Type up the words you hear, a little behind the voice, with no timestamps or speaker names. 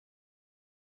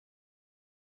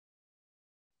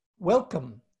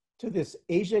Welcome to this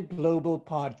Asia Global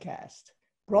podcast,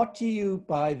 brought to you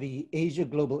by the Asia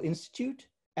Global Institute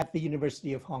at the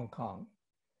University of Hong Kong.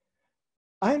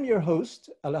 I'm your host,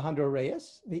 Alejandro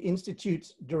Reyes, the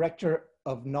Institute's Director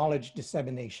of Knowledge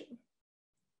Dissemination.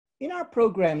 In our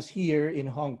programs here in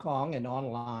Hong Kong and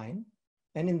online,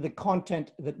 and in the content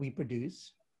that we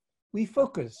produce, we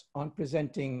focus on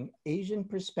presenting Asian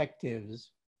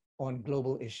perspectives on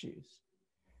global issues.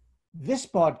 This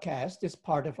podcast is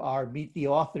part of our Meet the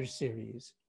Authors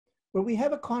series, where we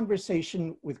have a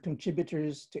conversation with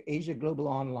contributors to Asia Global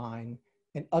Online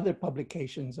and other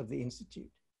publications of the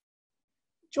Institute.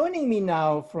 Joining me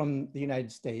now from the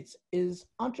United States is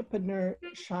entrepreneur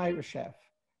Shai Reshef,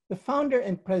 the founder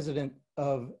and president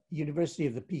of University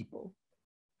of the People.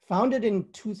 Founded in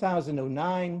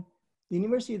 2009, the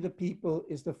University of the People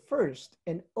is the first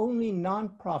and only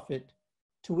nonprofit,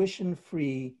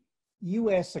 tuition-free,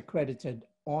 US-accredited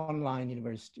online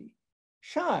university.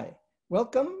 Shai,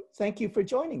 welcome. Thank you for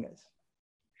joining us.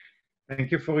 Thank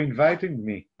you for inviting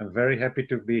me. I'm very happy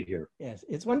to be here. Yes,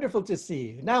 it's wonderful to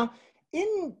see you. Now,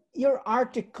 in your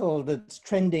article that's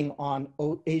trending on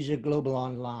Asia Global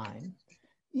Online,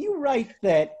 you write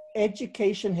that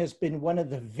education has been one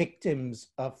of the victims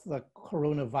of the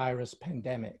coronavirus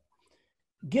pandemic.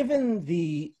 Given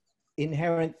the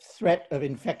inherent threat of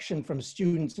infection from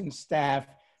students and staff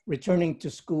returning to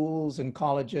schools and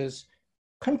colleges,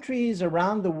 countries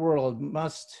around the world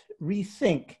must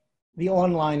rethink the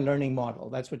online learning model.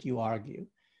 That's what you argue.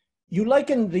 You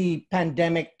liken the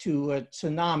pandemic to a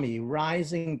tsunami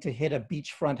rising to hit a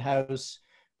beachfront house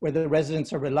where the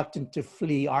residents are reluctant to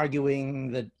flee,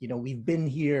 arguing that, we've been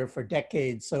here for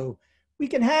decades, so we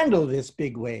can handle this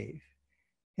big wave.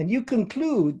 And you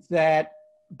conclude that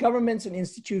governments and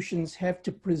institutions have to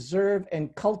preserve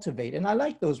and cultivate, and I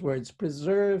like those words,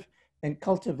 preserve and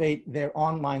cultivate their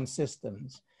online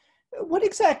systems. What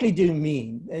exactly do you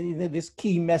mean, this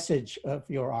key message of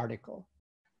your article?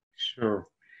 Sure.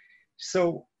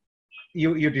 So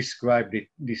you described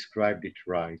it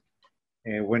right.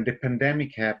 When the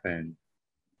pandemic happened,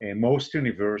 most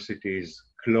universities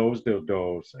closed their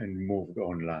doors and moved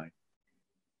online.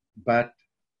 But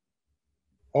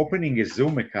opening a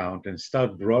Zoom account and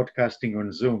start broadcasting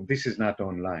on Zoom, this is not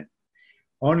online.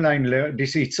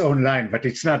 It's online, but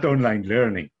it's not online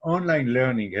learning. Online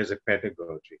learning has a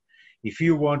pedagogy. If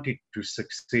you want it to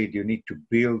succeed, you need to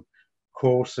build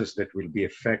courses that will be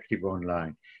effective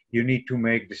online. You need to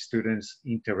make the students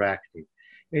interactive.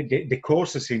 The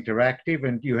course is interactive,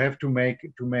 and you have to make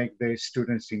the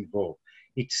students involved.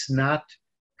 It's not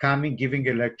giving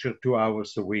a lecture 2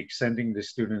 hours a week, sending the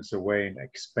students away and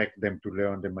expect them to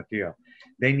learn the material.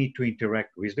 They need to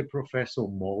interact with the professor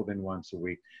more than once a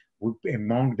week,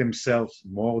 among themselves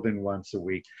more than once a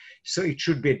week. So it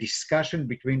should be a discussion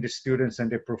between the students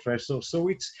and the professor. So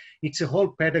it's a whole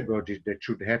pedagogy that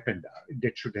should happen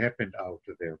out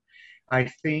there. I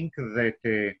think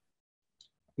that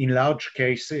in large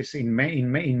cases,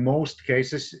 in most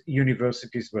cases,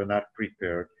 universities were not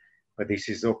prepared, but this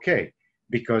is okay,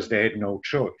 because they had no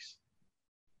choice.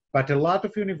 But a lot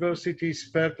of universities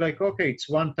felt like, okay, it's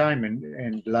one time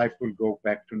and life will go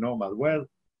back to normal. Well,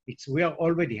 we are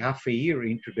already half a year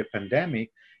into the pandemic,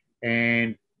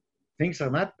 and things are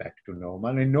not back to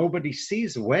normal, and nobody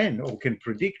sees when or can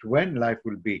predict when life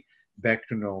will be back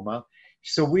to normal.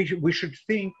 So we should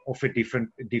think of a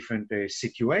different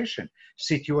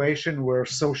situation where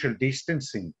social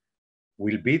distancing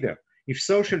will be there. If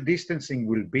social distancing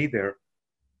will be there,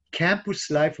 campus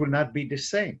life will not be the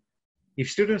same. If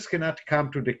students cannot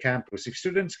come to the campus, if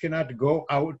students cannot go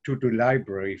out to the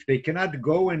library, if they cannot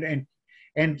go and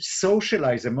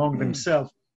socialize among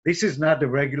themselves, this is not the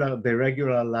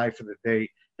regular life of the day.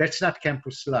 That's not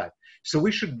campus life. So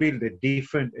we should build a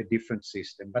different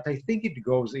system. But I think it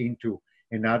goes into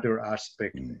another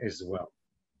aspect as well.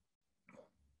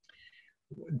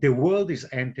 The world is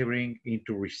entering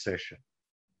into recession.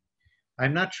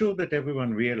 I'm not sure that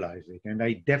everyone realizes it, and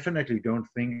I definitely don't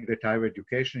think that higher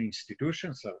education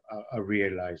institutions are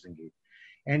realizing it.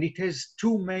 And it has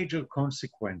two major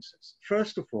consequences.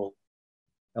 First of all,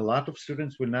 a lot of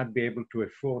students will not be able to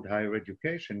afford higher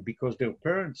education because their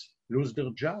parents lose their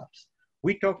jobs.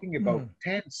 We're talking about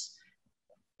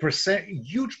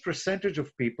huge percentage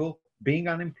of people being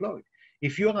unemployed.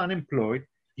 If you're unemployed,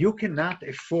 you cannot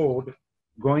afford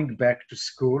going back to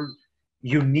school.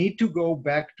 You need to go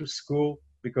back to school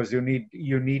because you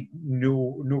need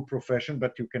new profession,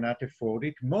 but you cannot afford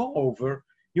it. Moreover,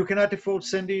 you cannot afford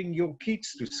sending your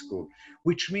kids to school,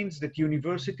 which means that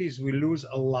universities will lose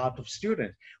a lot of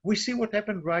students. We see what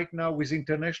happened right now with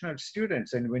international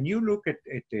students. And when you look at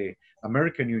the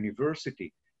American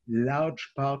university,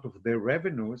 large part of their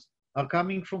revenues are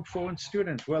coming from foreign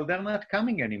students. Well, they're not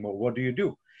coming anymore. What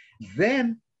do?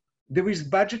 Then there is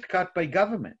budget cut by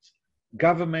governments.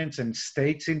 Governments and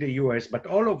states in the US, but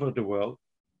all over the world,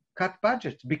 cut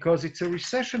budgets because it's a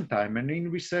recession time. And in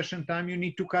recession time, you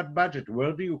need to cut budget.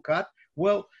 Where do you cut?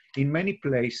 Well, in many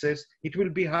places, it will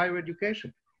be higher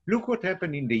education. Look what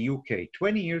happened in the UK.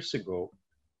 20 years ago,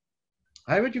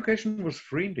 higher education was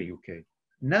free in the UK.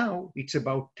 Now it's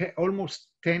about almost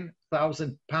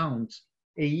 £10,000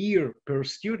 a year per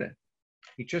student.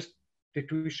 It just, the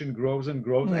tuition grows and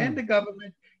grows, and the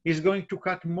government is going to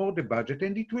cut more the budget,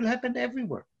 and it will happen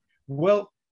everywhere.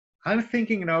 Well, I'm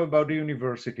thinking now about the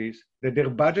universities, that their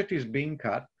budget is being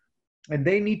cut, and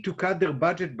they need to cut their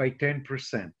budget by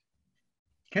 10%.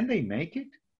 Can they make it?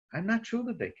 I'm not sure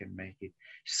that they can make it.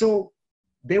 So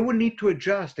they will need to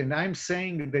adjust, and I'm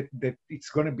saying that it's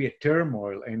going to be a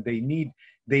turmoil, and they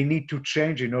need to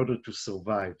change in order to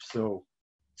survive. So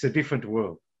it's a different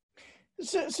world.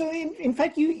 So in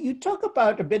fact, you talk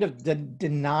about a bit of the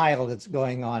denial that's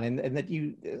going on, and that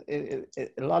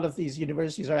a lot of these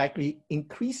universities are actually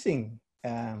increasing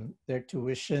their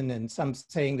tuition, and some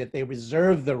saying that they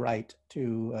reserve the right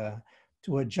to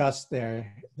adjust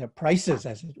their prices,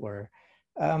 as it were.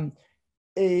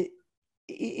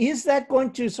 Is that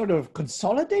going to sort of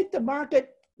consolidate the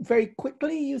market very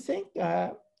quickly, you think?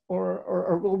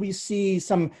 Or will we see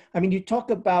some, I mean, you talk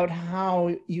about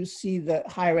how you see the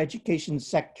higher education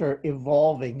sector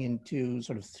evolving into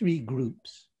sort of three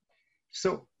groups.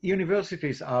 So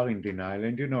universities are in denial.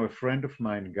 And, a friend of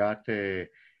mine got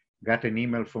an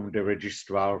email from the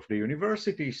registrar of the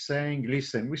university saying,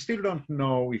 listen, we still don't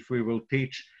know if we will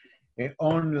teach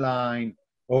online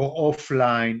or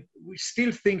offline.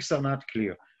 Still things are not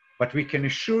clear, but we can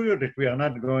assure you that we are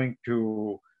not going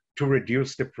to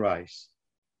reduce the price.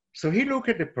 So he looked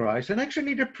at the price, and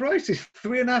actually the price is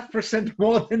 3.5%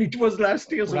 more than it was last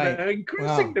year. So they're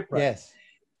increasing the price. Yes.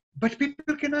 But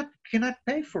people cannot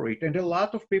pay for it. And a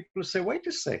lot of people say, wait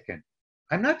a second,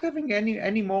 I'm not having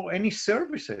any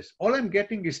services. All I'm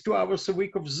getting is 2 hours a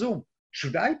week of Zoom.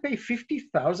 Should I pay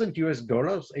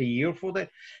 $50,000 a year for that?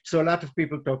 So a lot of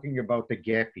people talking about the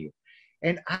gap here.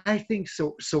 And I think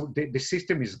so the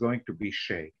system is going to be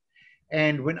shaken.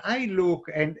 And when I look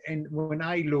when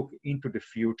I look into the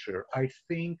future, I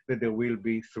think that there will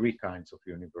be three kinds of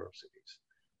universities.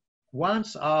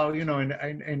 Ones are,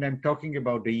 and I'm talking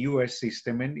about the US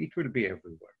system, and it will be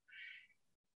everywhere.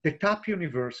 The top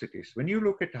universities, when you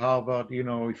look at Harvard,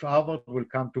 if Harvard will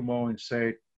come tomorrow and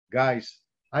say, guys,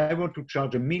 I want to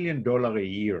charge $1 million a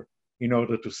year in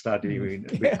order to study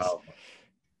with Harvard.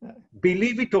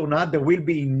 Believe it or not, there will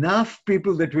be enough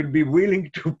people that will be willing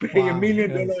to pay $1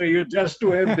 million a year just to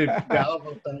have the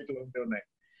Harvard title on their name.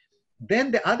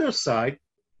 Then the other side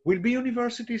will be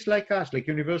universities like us, like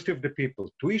University of the People,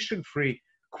 tuition-free,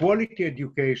 quality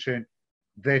education,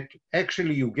 that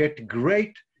actually you get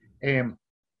great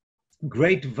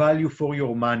value for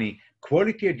your money,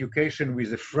 quality education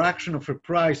with a fraction of a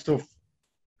price of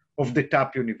the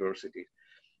top universities.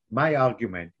 My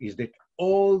argument is that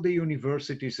all the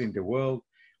universities in the world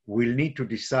will need to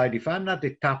decide, if I'm not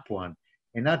the top one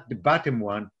and not the bottom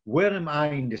one, where am I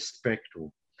in the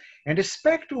spectrum? And the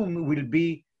spectrum will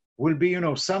be,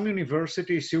 some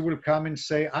universities, you will come and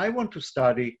say, I want to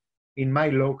study in my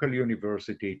local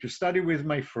university, to study with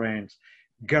my friends,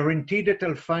 guaranteed that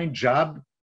I'll find job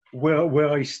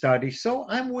where I study. So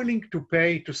I'm willing to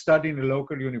pay to study in a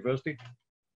local university.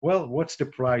 Well, what's the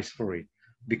price for it?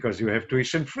 Because you have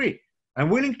tuition free. I'm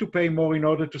willing to pay more in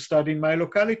order to study in my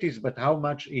localities, but how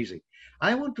much is it?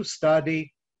 I want to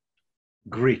study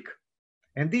Greek.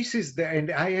 And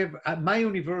my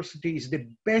university is the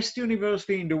best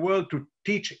university in the world to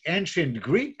teach ancient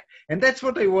Greek. And that's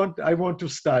what I want to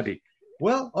study.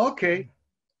 Well, okay.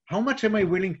 How much am I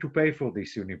willing to pay for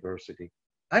this university?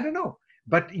 I don't know.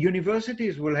 But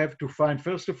universities will have to find,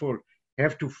 first of all,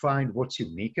 what's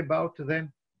unique about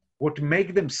them, what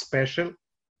make them special,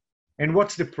 and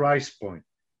what's the price point.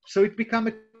 So it becomes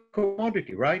a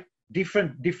commodity, right?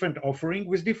 Different offering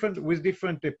with different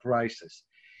prices.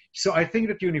 So I think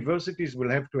that universities will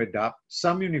have to adapt.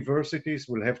 Some universities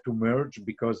will have to merge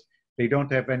because they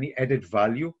don't have any added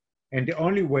value. And the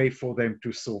only way for them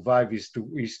to survive is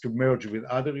to merge with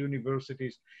other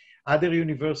universities. Other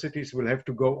universities will have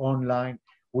to go online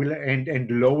and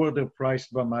lower their price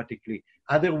dramatically.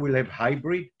 Other will have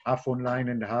hybrid, half online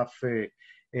and half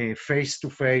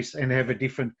face-to-face, and have a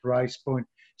different price point.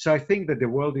 So I think that the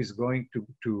world is going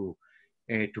to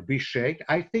be shaped.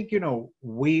 I think,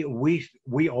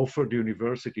 we offer the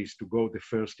universities to go the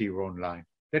first year online.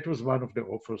 That was one of the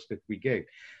offers that we gave.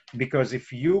 Because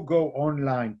if you go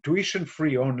online,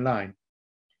 tuition-free online,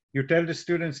 you tell the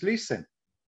students, listen,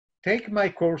 take my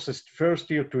courses first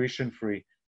year tuition-free,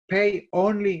 pay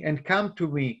only and come to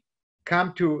me,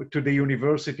 come to the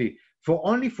university for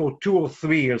only for 2 or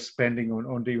 3 years spending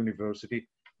on the university,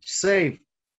 save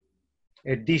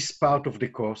this part of the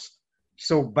cost.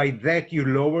 So by that, you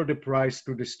lower the price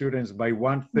to the students by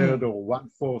 1/3 or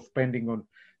 1/4, depending on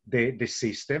the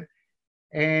system.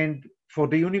 And for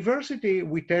the university,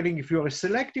 we're telling if you're a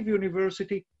selective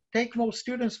university, take more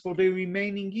students for the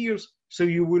remaining years so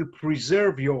you will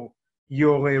preserve your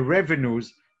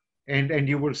revenues and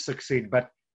you will succeed.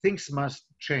 But things must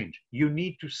change. You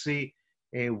need to see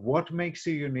what makes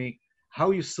you unique,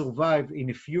 how you survive in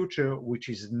a future which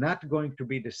is not going to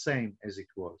be the same as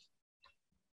it was.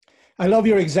 I love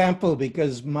your example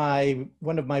because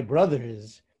one of my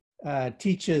brothers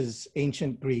teaches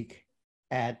ancient Greek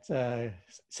at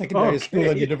secondary school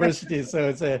and university. So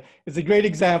it's a great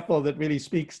example that really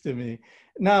speaks to me.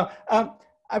 Now,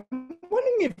 I'm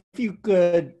wondering if you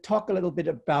could talk a little bit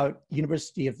about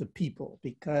University of the People,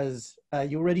 because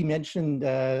you already mentioned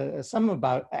some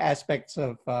about aspects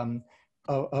of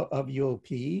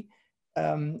UOP.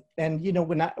 And you know,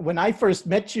 when I first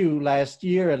met you last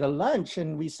year at a lunch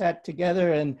and we sat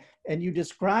together and you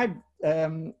described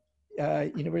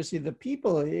University of the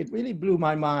People, it really blew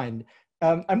my mind.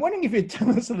 I'm wondering if you'd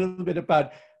tell us a little bit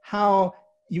about how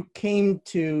you came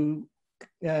to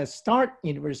start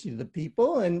University of the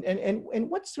People and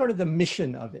what's sort of the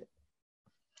mission of it?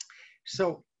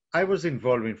 So I was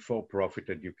involved in for-profit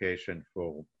education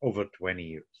for over 20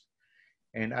 years.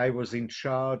 And I was in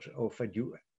charge of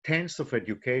tens of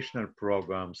educational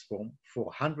programs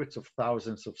for hundreds of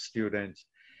thousands of students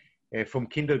from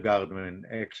kindergarten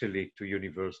actually to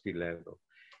university level.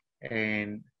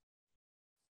 And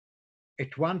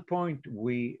at one point,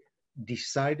 we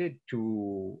decided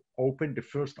to open the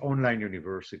first online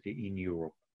university in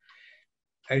Europe.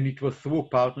 And it was through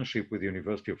partnership with the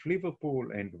University of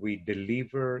Liverpool, and we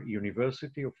deliver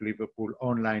University of Liverpool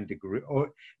online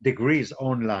degrees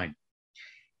online.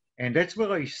 And that's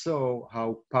where I saw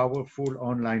how powerful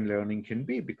online learning can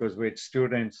be, because we had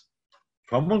students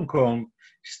from Hong Kong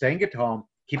staying at home,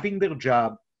 keeping their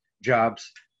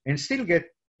jobs, and still get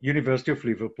University of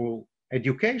Liverpool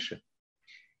education.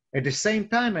 At the same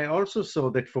time, I also saw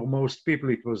that for most people,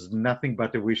 it was nothing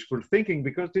but a wishful thinking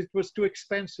because it was too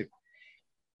expensive.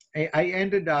 I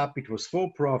ended up, it was for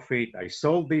profit. I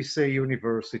sold this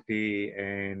university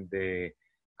and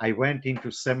I went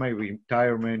into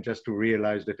semi-retirement just to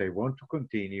realize that I want to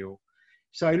continue.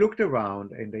 So I looked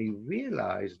around and I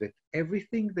realized that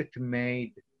everything that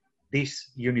made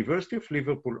this University of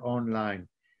Liverpool online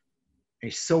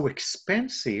is so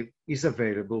expensive is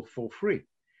available for free.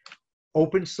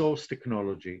 Open source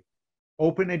technology,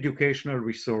 open educational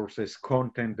resources,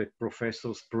 content that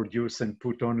professors produce and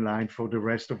put online for the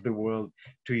rest of the world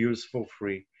to use for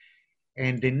free.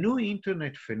 And the new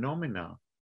internet phenomena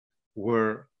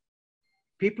where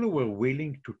people were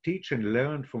willing to teach and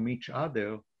learn from each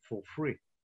other for free.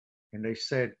 And I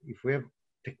said, if we have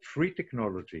free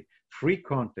technology, free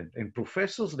content, and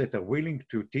professors that are willing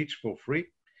to teach for free,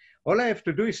 all I have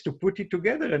to do is to put it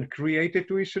together and create a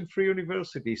tuition-free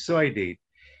university. So I did.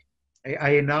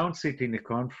 I announced it in a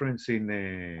conference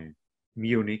in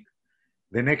Munich.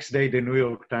 The next day, the New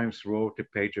York Times wrote a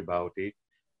page about it.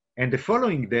 And the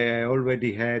following day, I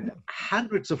already had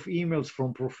hundreds of emails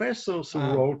from professors who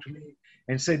wrote me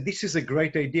and said, this is a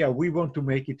great idea. We want to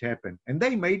make it happen. And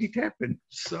they made it happen.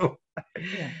 So,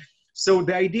 so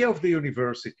the idea of the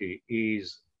university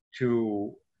is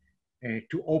to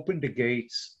open the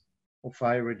gates of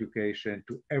higher education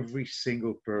to every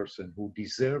single person who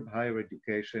deserves higher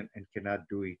education and cannot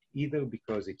do it, either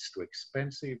because it's too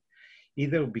expensive,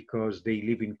 either because they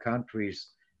live in countries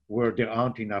where there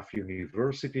aren't enough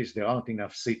universities, there aren't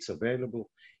enough seats available,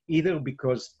 either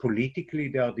because politically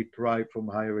they are deprived from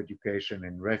higher education,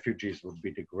 and refugees would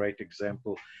be the great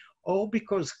example, or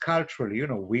because culturally, you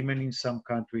know, women in some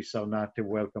countries are not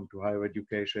welcome to higher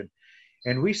education.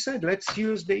 And we said, let's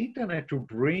use the internet to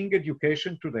bring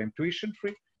education to them tuition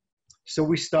free. So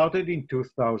we started in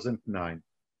 2009.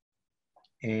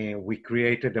 We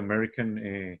created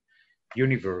American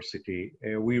University.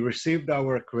 We received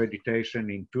our accreditation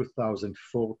in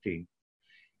 2014.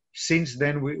 Since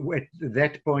then, at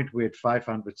that point, we had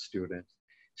 500 students.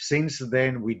 Since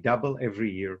then, we double every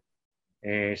year.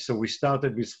 So we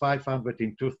started with 500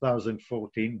 in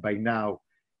 2014. By now,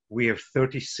 we have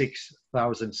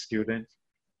 36,000 students.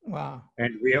 Wow.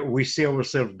 And we see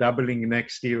ourselves doubling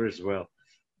next year as well.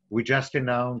 We just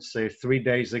announced 3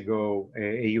 days ago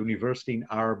a university in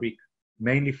Arabic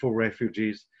mainly for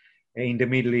refugees in the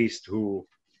Middle East who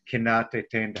cannot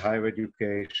attend higher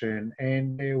education.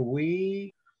 And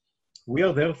we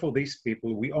are there for these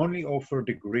people. We only offer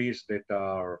degrees that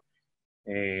are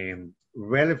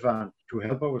relevant to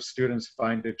help our students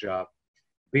find a job.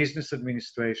 Business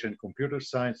administration, computer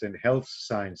science, and health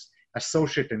science,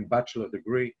 associate and bachelor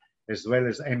degree, as well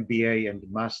as MBA and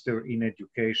master in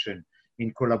education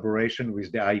in collaboration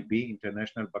with the IB,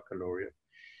 International Baccalaureate.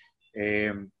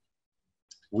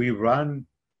 We run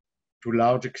to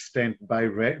large extent by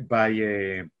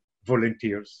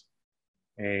volunteers.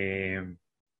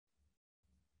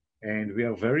 And we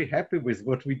are very happy with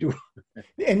what we do.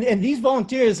 And these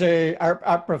volunteers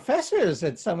are professors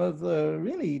at some of the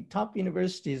really top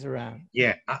universities around.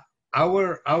 Yeah,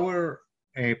 our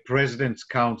President's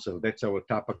Council, that's our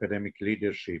top academic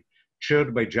leadership,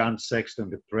 chaired by John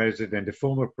Sexton, the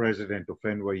former president of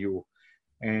NYU,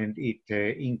 and it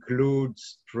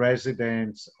includes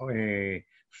presidents,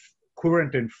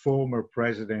 current and former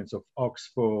presidents of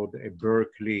Oxford,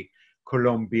 Berkeley,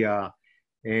 Columbia,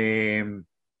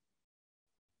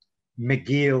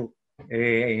 McGill,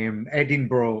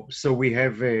 Edinburgh. So we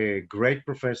have great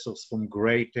professors from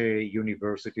great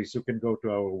universities. You can go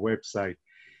to our website,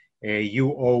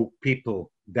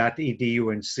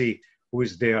 uopeople.edu, and see who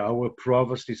is there. Our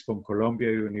provost is from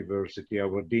Columbia University.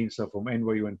 Our deans are from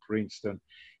NYU and Princeton.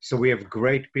 So we have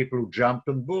great people who jumped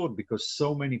on board because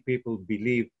so many people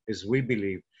believe, as we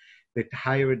believe, that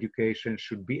higher education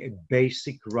should be a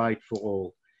basic right for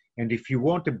all. And if you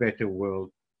want a better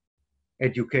world,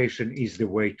 education is the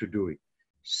way to do it.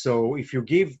 So if you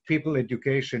give people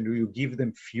education, you give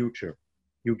them future.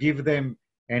 You give them,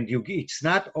 and it's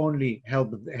not only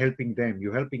helping them,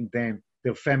 you're helping them,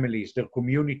 their families, their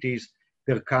communities,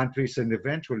 their countries, and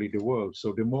eventually the world.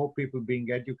 So the more people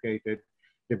being educated,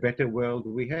 the better world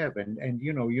we have. And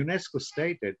you know, UNESCO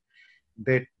stated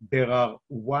that there are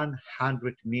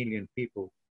 100 million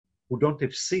people who don't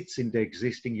have seats in the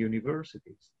existing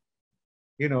universities.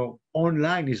 You know,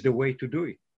 online is the way to do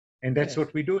it. And that's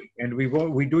what we do. And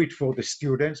we do it for the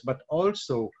students, but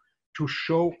also to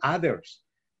show others,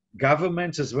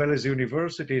 governments as well as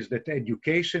universities, that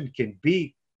education can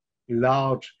be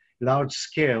large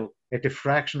scale at a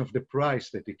fraction of the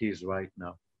price that it is right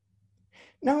now.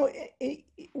 Now,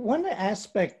 one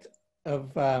aspect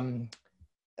of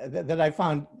that I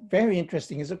found very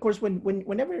interesting is, of course,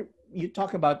 whenever you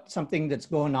talk about something that's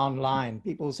going online,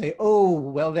 people say, oh,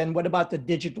 well, then what about the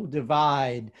digital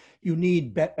divide? You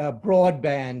need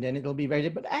broadband and it'll be very,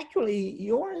 but actually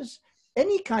yours,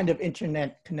 any kind of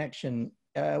internet connection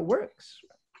works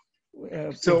for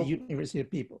the University of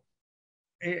People.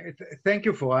 Thank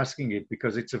you for asking it,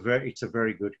 because it's a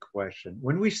very good question.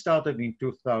 When we started in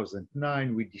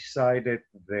 2009, we decided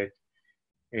that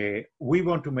we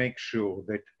want to make sure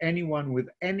that anyone with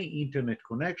any internet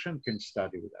connection can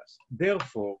study with us.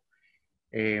 Therefore,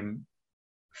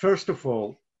 first of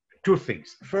all, two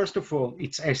things. First of all,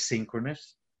 it's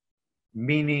asynchronous,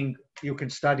 meaning you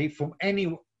can study from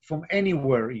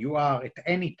anywhere you are at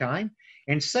any time.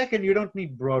 And second, you don't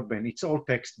need broadband. It's all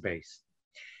text-based.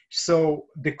 So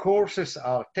the courses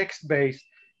are text-based.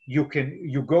 You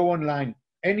go online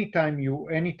anytime you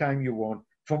want,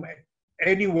 from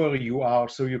anywhere you are.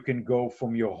 So you can go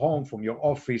from your home, from your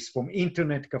office, from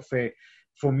internet cafe,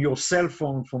 from your cell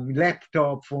phone, from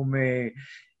laptop, from a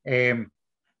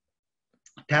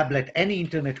tablet, any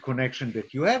internet connection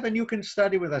that you have, and you can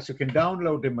study with us. You can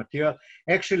download the material.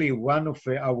 Actually, one of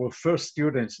our first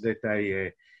students that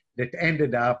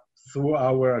ended up through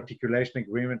our articulation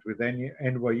agreement with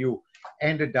NYU,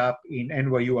 ended up in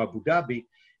NYU Abu Dhabi,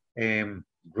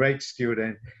 great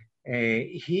student.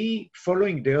 He,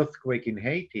 following the earthquake in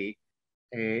Haiti,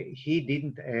 he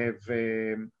didn't have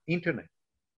internet.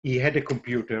 He had a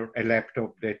computer, a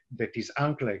laptop that his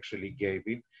uncle actually gave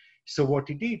him. So what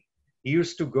he did, he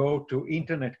used to go to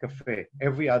internet cafe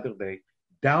every other day,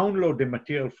 download the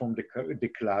material from the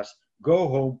class, go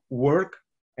home, work,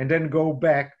 and then go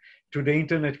back to the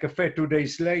internet cafe 2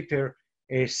 days later,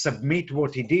 submit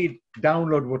what he did,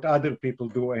 download what other people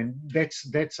do, and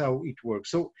that's how it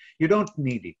works. So you don't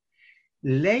need it.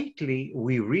 Lately,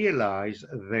 we realize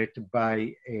that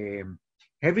by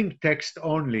having text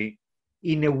only,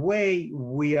 in a way,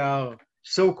 we are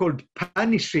so-called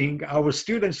punishing our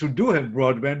students who do have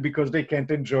broadband because they can't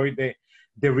enjoy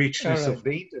the richness of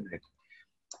the internet.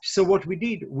 So what we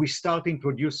did, we started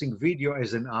introducing video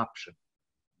as an option.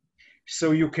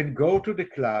 So you can go to the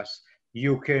class,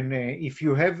 you can, if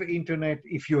you have internet,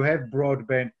 if you have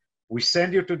broadband, we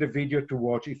send you to the video to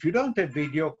watch. If you don't have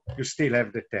video, you still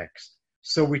have the text.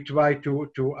 So we try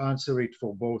to answer it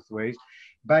for both ways.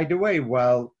 By the way,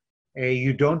 while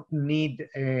You don't need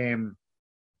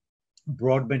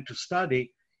broadband to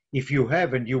study. If you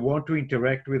have and you want to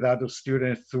interact with other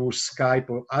students through Skype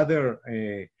or other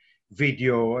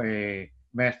video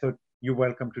method, you're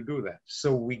welcome to do that.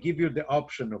 So we give you the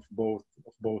option of both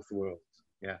worlds.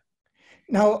 Yeah.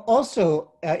 Now,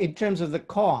 also in terms of the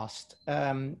cost,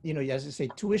 you know, as I say,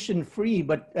 tuition free,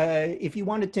 but if you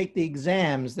want to take the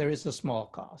exams, there is a small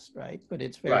cost, right? But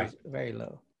it's very, Right. very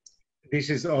low. This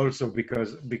is also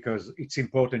because it's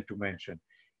important to mention.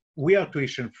 We are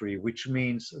tuition free, which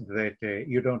means that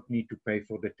you don't need to pay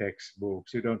for the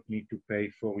textbooks, you don't need to pay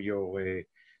for your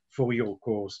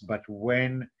course. But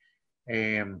when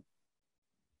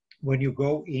you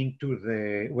go into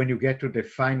when you get to the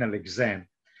final exam,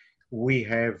 we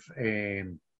have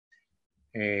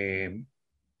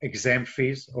exam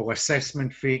fees or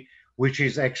assessment fee, which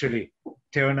is actually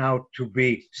turn out to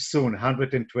be soon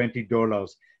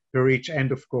 $120 per each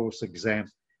end of course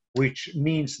exam, which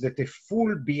means that a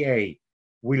full BA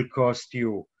will cost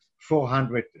you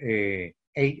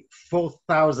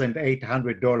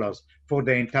 $4,800 for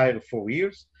the entire 4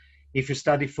 years. If you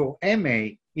study for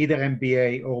MA, either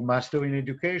MBA or Master in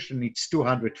Education, it's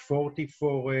 $240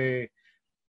 for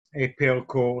per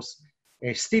course.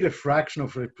 Still a fraction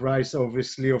of the price,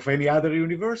 obviously, of any other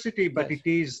university, but Yes. it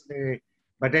is.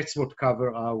 But that's what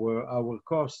cover our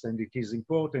costs, and it is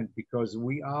important because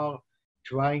we are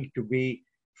trying to be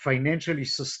financially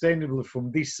sustainable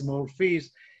from these small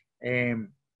fees.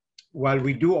 While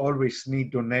we do always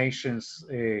need donations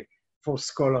for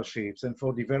scholarships and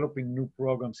for developing new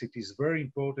programs, it is very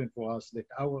important for us that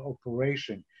our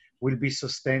operation will be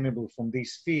sustainable from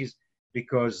these fees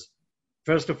because,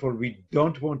 first of all, we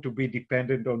don't want to be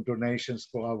dependent on donations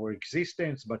for our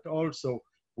existence, but also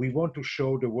we want to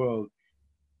show the world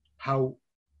how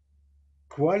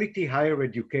quality higher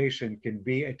education can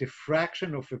be at a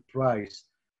fraction of a price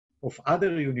of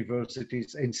other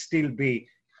universities and still be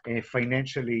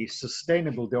financially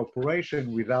sustainable, the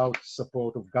operation, without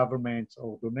support of governments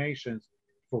or donations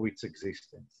for its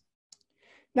existence.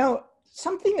 Now,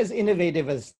 something as innovative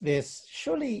as this,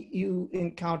 surely you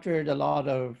encountered a lot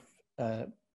of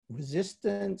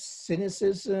resistance,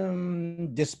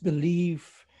 cynicism,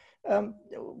 disbelief.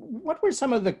 What were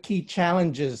some of the key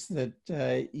challenges that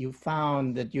you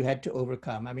found that you had to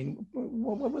overcome? I mean,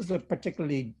 what was the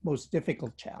particularly most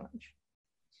difficult challenge?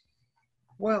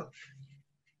 Well,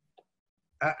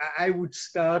 I would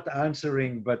start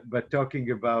answering, but talking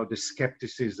about the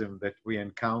skepticism that we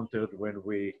encountered when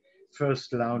we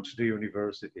first launched the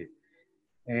university.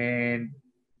 And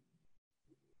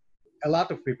a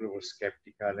lot of people were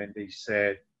skeptical and they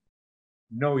said,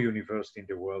 no university in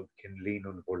the world can lean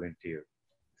on volunteers.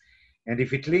 And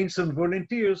if it leans on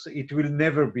volunteers, it will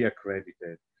never be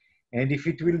accredited. And if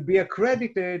it will be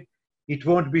accredited, it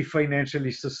won't be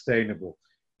financially sustainable.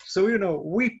 So, you know,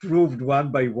 we proved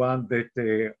one by one that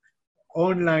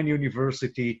online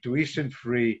university,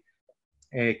 tuition-free,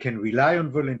 can rely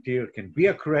on volunteer, can be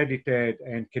accredited,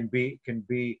 and can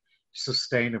be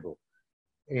sustainable.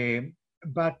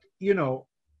 But, you know,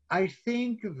 I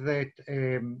think that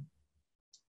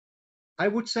I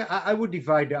would say I would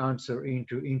divide the answer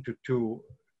into two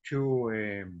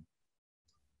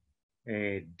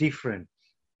different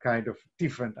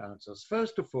answers.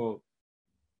 First of all,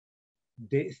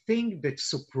 the thing that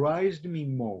surprised me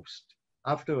most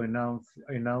after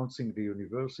announcing the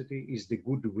university is the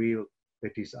goodwill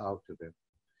that is out there.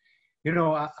 You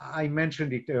know, I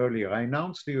mentioned it earlier. I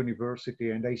announced the university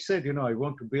and I said, you know, I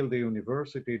want to build a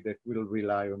university that will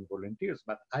rely on volunteers,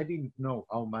 but I didn't know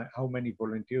how many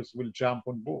volunteers will jump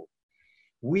on board.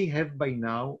 We have by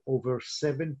now over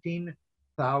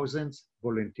 17,000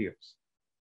 volunteers.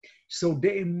 So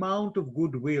the amount of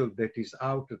goodwill that is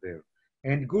out there,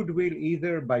 and goodwill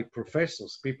either by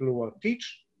professors, people who are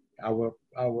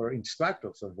our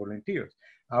instructors are volunteers,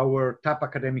 our top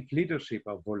academic leadership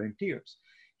are volunteers.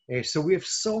 So we have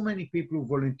so many people who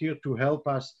volunteer to help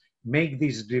us make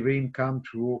this dream come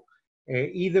true,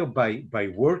 either by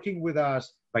working with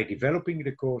us, by developing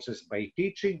the courses, by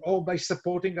teaching, or by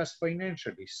supporting us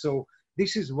financially. So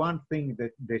this is one thing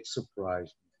that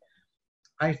surprised me.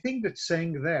 I think that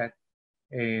saying that,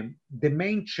 the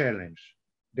main challenge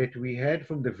that we had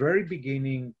from the very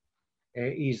beginning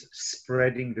is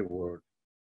spreading the word.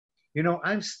 You know,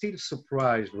 I'm still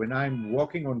surprised when I'm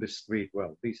walking on the street.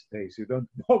 Well, these days you don't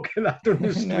walk a lot on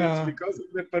the streets No. because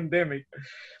of the pandemic.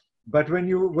 But when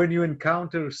you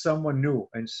encounter someone new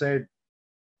and said,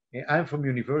 I'm from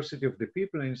University of the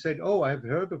People, and said, oh, I've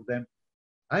heard of them,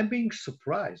 I'm being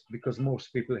surprised because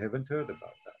most people haven't heard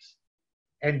about us.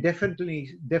 And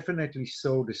definitely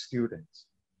so the students.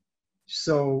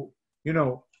 So, you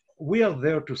know, we are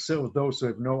there to serve those who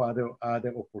have no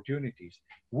other opportunities.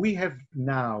 We have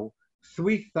now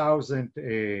 3,000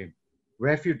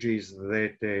 refugees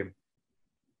that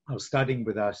are studying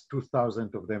with us.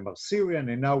 2,000 of them are Syrian,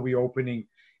 and now we're opening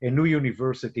a new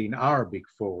university in Arabic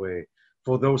for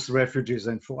those refugees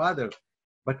and for others.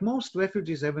 But most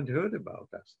refugees haven't heard about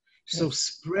us. So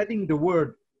spreading the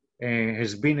word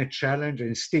has been a challenge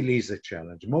and still is a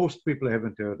challenge. Most people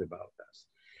haven't heard about us.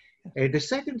 The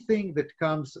second thing that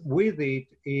comes with it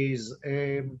is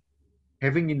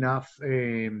having enough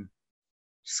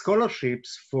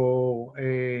scholarships for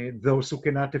those who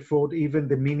cannot afford even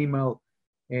the minimal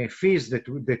fees that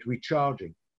we're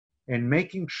charging. And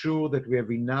making sure that we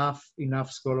have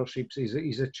enough scholarships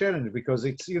is a challenge, because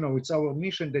it's our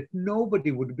mission that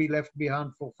nobody would be left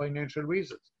behind for financial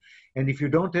reasons. And if you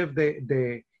don't have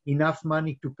the enough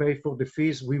money to pay for the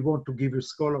fees, we want to give you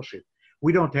scholarship.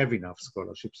 We don't have enough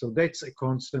scholarships. So that's a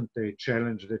constant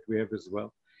challenge that we have as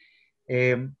well.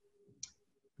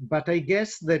 But I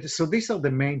guess that, so these are the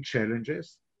main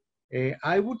challenges.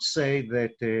 I would say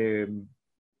that,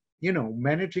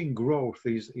 managing growth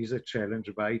is a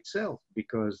challenge by itself,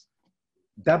 because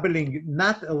doubling,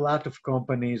 not a lot of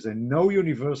companies and no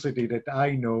university that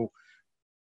I know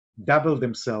double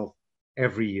themselves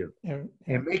every year. And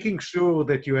making sure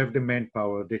that you have the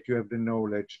manpower, that you have the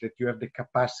knowledge, that you have the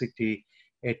capacity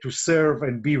to serve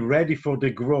and be ready for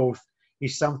the growth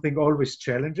is something always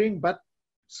challenging, but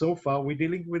so far we're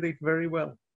dealing with it very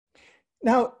well.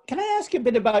 Now, can I ask you a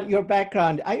bit about your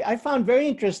background? I found very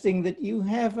interesting that you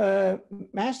have a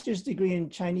master's degree in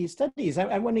Chinese studies.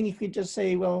 I'm wondering if you could just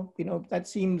say, well, that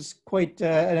seems quite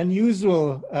an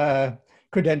unusual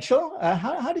credential.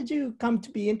 How did you come to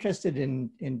be interested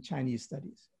in Chinese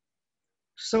studies?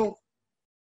 So,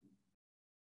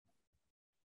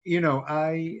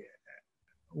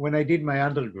 when I did my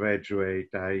undergraduate,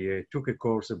 I took a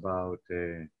course about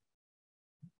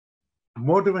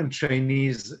modern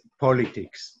Chinese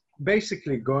politics,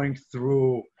 basically going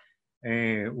through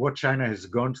what China has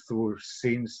gone through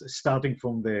since starting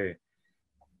from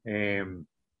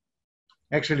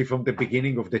actually from the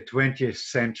beginning of the 20th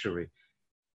century.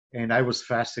 And I was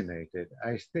fascinated.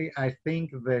 I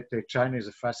think that China is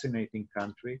a fascinating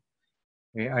country.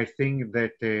 I think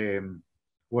that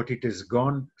what it has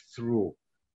gone through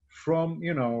from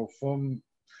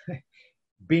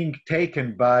being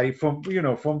taken by, from the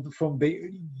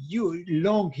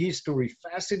long history,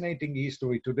 fascinating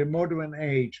history, to the modern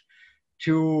age,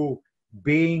 to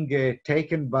being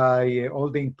taken by all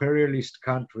the imperialist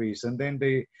countries, and then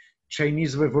the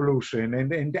Chinese Revolution,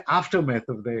 and the aftermath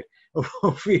of it.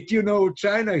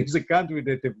 China is a country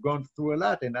that have gone through a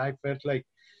lot, and I felt like,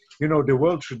 the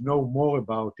world should know more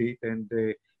about it, and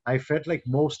I felt like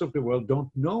most of the world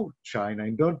don't know China,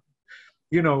 and don't,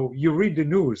 you read the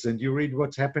news and you read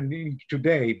what's happening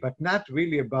today, but not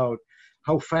really about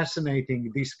how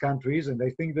fascinating this country is. And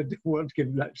I think that the world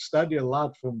can study a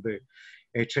lot from the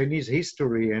Chinese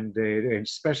history and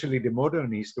especially the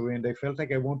modern history. And I felt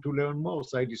like I want to learn more.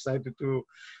 So I decided to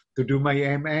do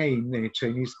my MA in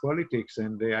Chinese politics.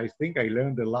 And I think I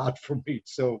learned a lot from it.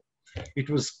 So it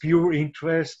was pure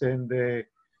interest, and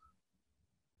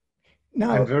no,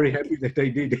 I'm very happy that I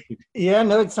did it. Yeah,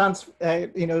 no, it sounds,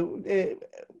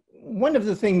 one of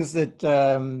the things that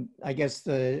I guess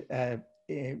the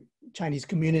Chinese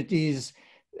communities,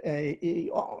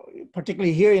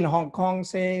 particularly here in Hong Kong,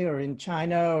 say, or in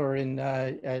China, or in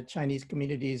Chinese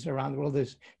communities around the world,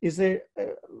 is there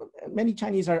many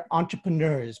Chinese are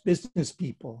entrepreneurs, business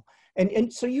people.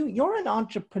 And so you're an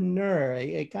entrepreneur,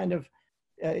 a kind of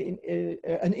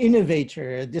an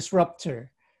innovator, a disruptor.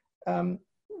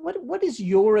 What is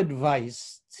your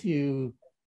advice to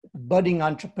budding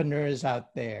entrepreneurs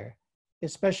out there,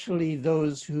 especially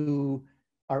those who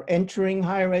are entering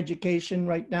higher education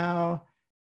right now,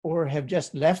 or have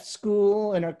just left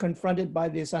school and are confronted by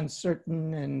this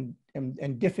uncertain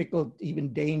and difficult,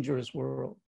 even dangerous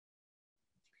world?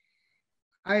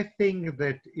 I think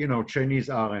that, Chinese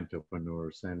are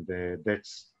entrepreneurs, and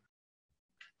that's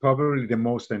probably the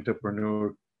most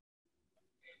entrepreneur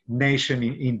nation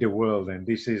in the world. And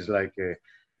this is like,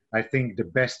 I think, the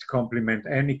best compliment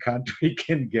any country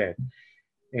can get.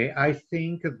 I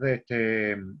think that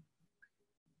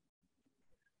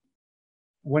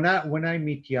when I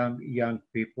meet young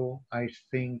people, I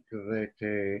think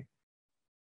that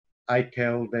I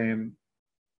tell them,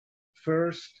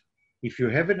 first, if you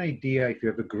have an idea, if you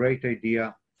have a great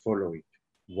idea, follow it.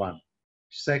 One.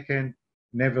 Second,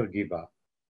 never give up.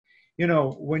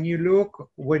 When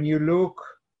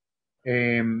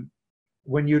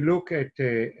you look at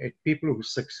people who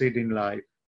succeed in life,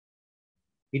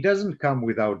 it doesn't come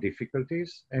without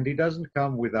difficulties, and it doesn't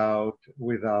come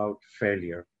without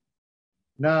failure.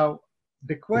 Now,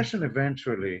 the question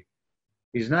eventually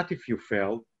is not if you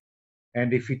failed,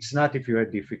 and it's not if you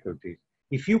had difficulties.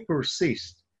 If you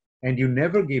persist and you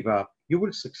never give up, you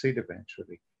will succeed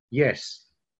eventually. Yes,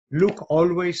 look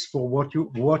always for what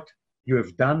you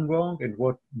have done wrong and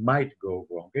what might go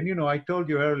wrong. And I told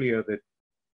you earlier that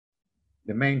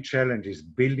the main challenge is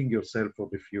building yourself for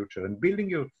the future. And building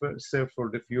yourself for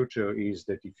the future is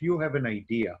that if you have an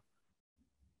idea,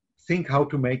 think how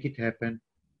to make it happen,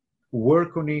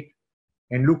 work on it,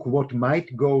 and look what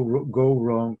might go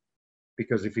wrong.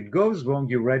 Because if it goes wrong,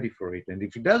 you're ready for it. And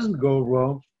if it doesn't go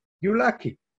wrong, you're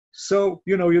lucky. So,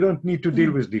 you don't need to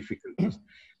deal with difficulties.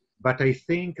 But I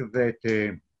think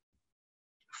that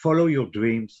follow your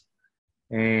dreams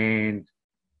and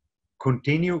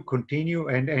continue,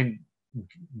 and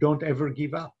don't ever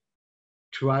give up.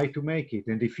 Try to make it.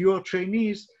 And if you are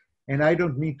Chinese, and I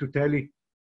don't need to tell it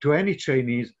to any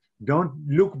Chinese, don't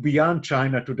look beyond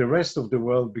China to the rest of the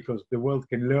world, because the world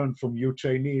can learn from you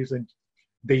Chinese, and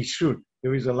they should.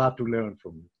 There is a lot to learn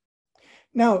from you.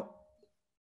 Now,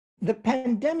 the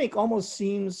pandemic almost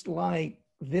seems like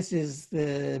this is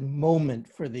the moment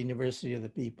for the University of the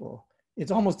People. It's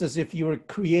almost as if you were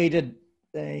created,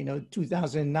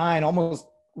 2009, almost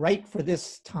right for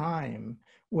this time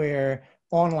where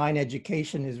online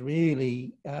education has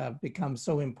really become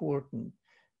so important.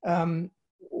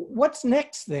 What's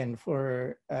next then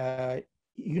for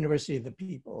University of the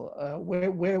People?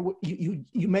 Where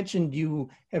you mentioned you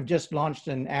have just launched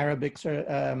an Arabic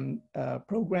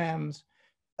programs.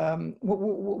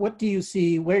 What do you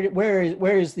see?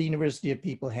 Where is the University of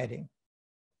People heading?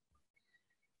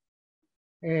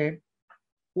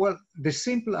 Well, the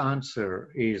simple answer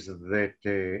is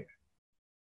that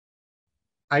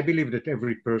I believe that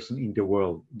every person in the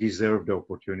world deserves the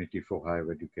opportunity for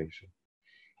higher education.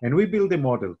 And we build a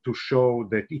model to show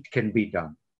that it can be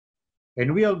done.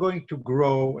 And we are going to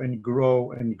grow and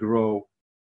grow and grow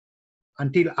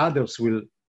until others will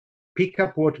pick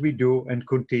up what we do and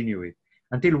continue it.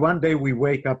 Until one day we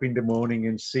wake up in the morning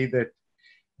and see that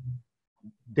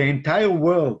the entire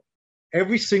world,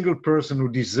 every single person who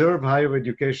deserves higher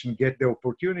education get the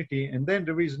opportunity, and then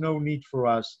there is no need for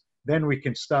us. Then we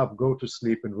can stop, go to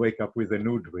sleep, and wake up with a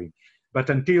new dream. But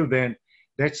until then,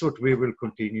 that's what we will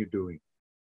continue doing.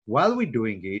 While we're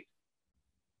doing it,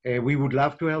 we would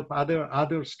love to help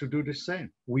others to do the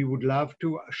same. We would love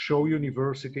to show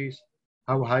universities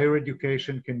how higher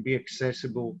education can be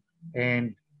accessible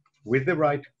and with the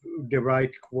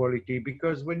right quality.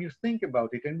 Because when you think about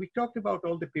it, and we talked about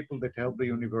all the people that help the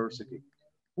university,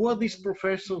 who are these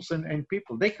professors and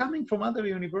people? They're coming from other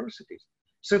universities.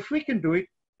 So if we can do it,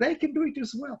 they can do it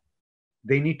as well.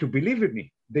 They need to believe in it.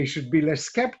 They should be less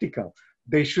skeptical.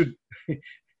 They should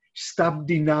stop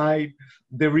denying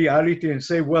the reality and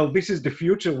say, well, this is the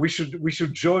future. We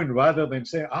should join, rather than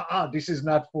say, this is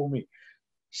not for me.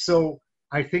 So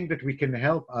I think that we can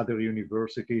help other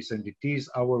universities, and it is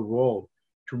our role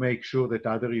to make sure that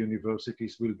other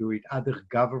universities will do it, other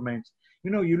governments.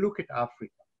 You look at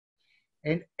Africa,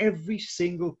 and every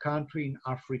single country in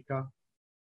Africa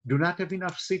do not have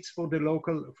enough seats for the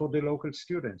local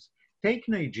students. Take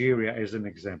Nigeria as an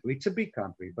example. It's a big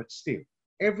country, but still,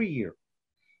 every year,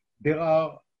 there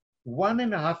are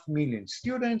 1.5 million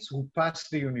students who pass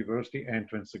the university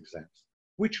entrance exams,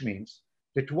 which means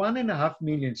that 1.5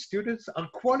 million students are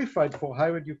qualified for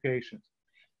higher education.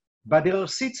 But there are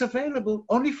seats available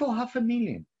only for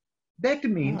 500,000. That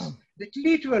means that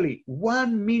literally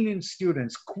 1 million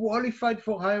students qualified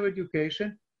for higher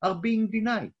education are being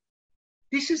denied.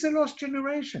 This is a lost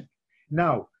generation.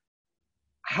 Now,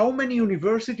 how many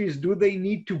universities do they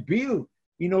need to build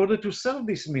in order to serve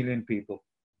these million people?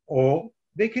 Or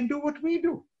they can do what we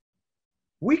do.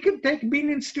 We can take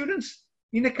million students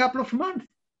in a couple of months.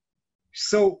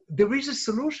 So there is a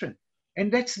solution. And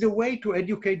that's the way to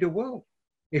educate the world.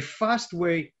 A fast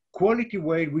way, quality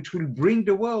way, which will bring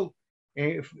the world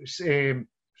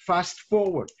fast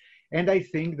forward. And I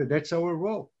think that that's our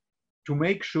role, to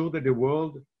make sure that the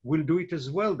world will do it as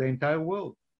well, the entire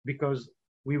world, because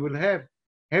we will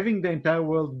having the entire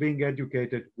world being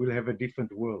educated, we'll have a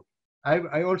different world.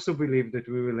 I also believe that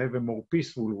we will have a more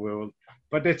peaceful world,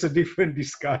 but that's a different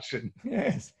discussion.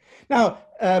 Yes. Now,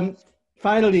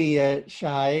 finally,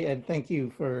 Shai, and thank you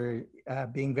for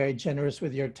being very generous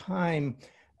with your time.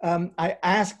 I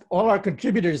ask all our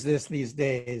contributors these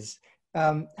days,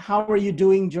 how are you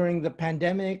doing during the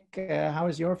pandemic? How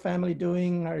is your family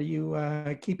doing? Are you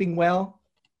keeping well?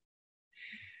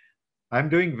 I'm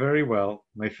doing very well.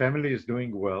 My family is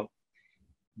doing well.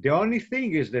 The only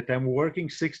thing is that I'm working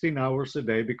 16 hours a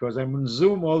day because I'm on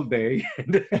Zoom all day.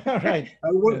 And Right.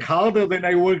 I work Yes. harder than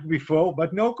I worked before,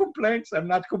 but no complaints. I'm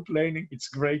not complaining. It's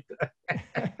great.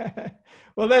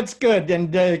 Well, that's good.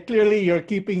 And clearly you're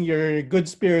keeping your good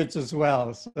spirits as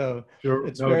well. So Sure,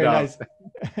 it's no very doubt. nice.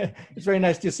 It's very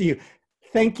nice to see you.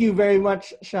 Thank you very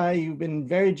much, Shai. You've been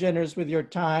very generous with your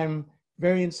time,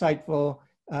 very insightful.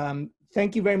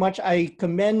 Thank you very much. I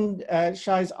commend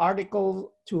Shai's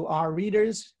article to our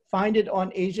readers. Find it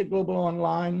on Asia Global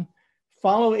Online.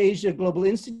 Follow Asia Global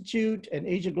Institute and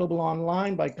Asia Global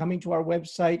Online by coming to our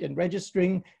website and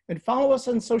registering. And follow us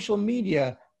on social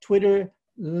media, Twitter,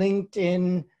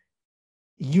 LinkedIn,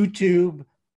 YouTube.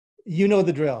 You know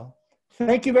the drill.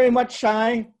 Thank you very much,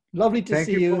 Shai. Lovely to Thank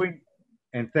see you you.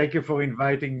 and thank you for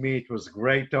inviting me. It was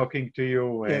great talking to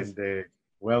you Yes. and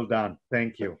well done.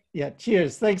 Thank you. Yeah,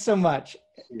 cheers. Thanks so much.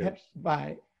 Cheers.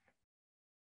 Bye.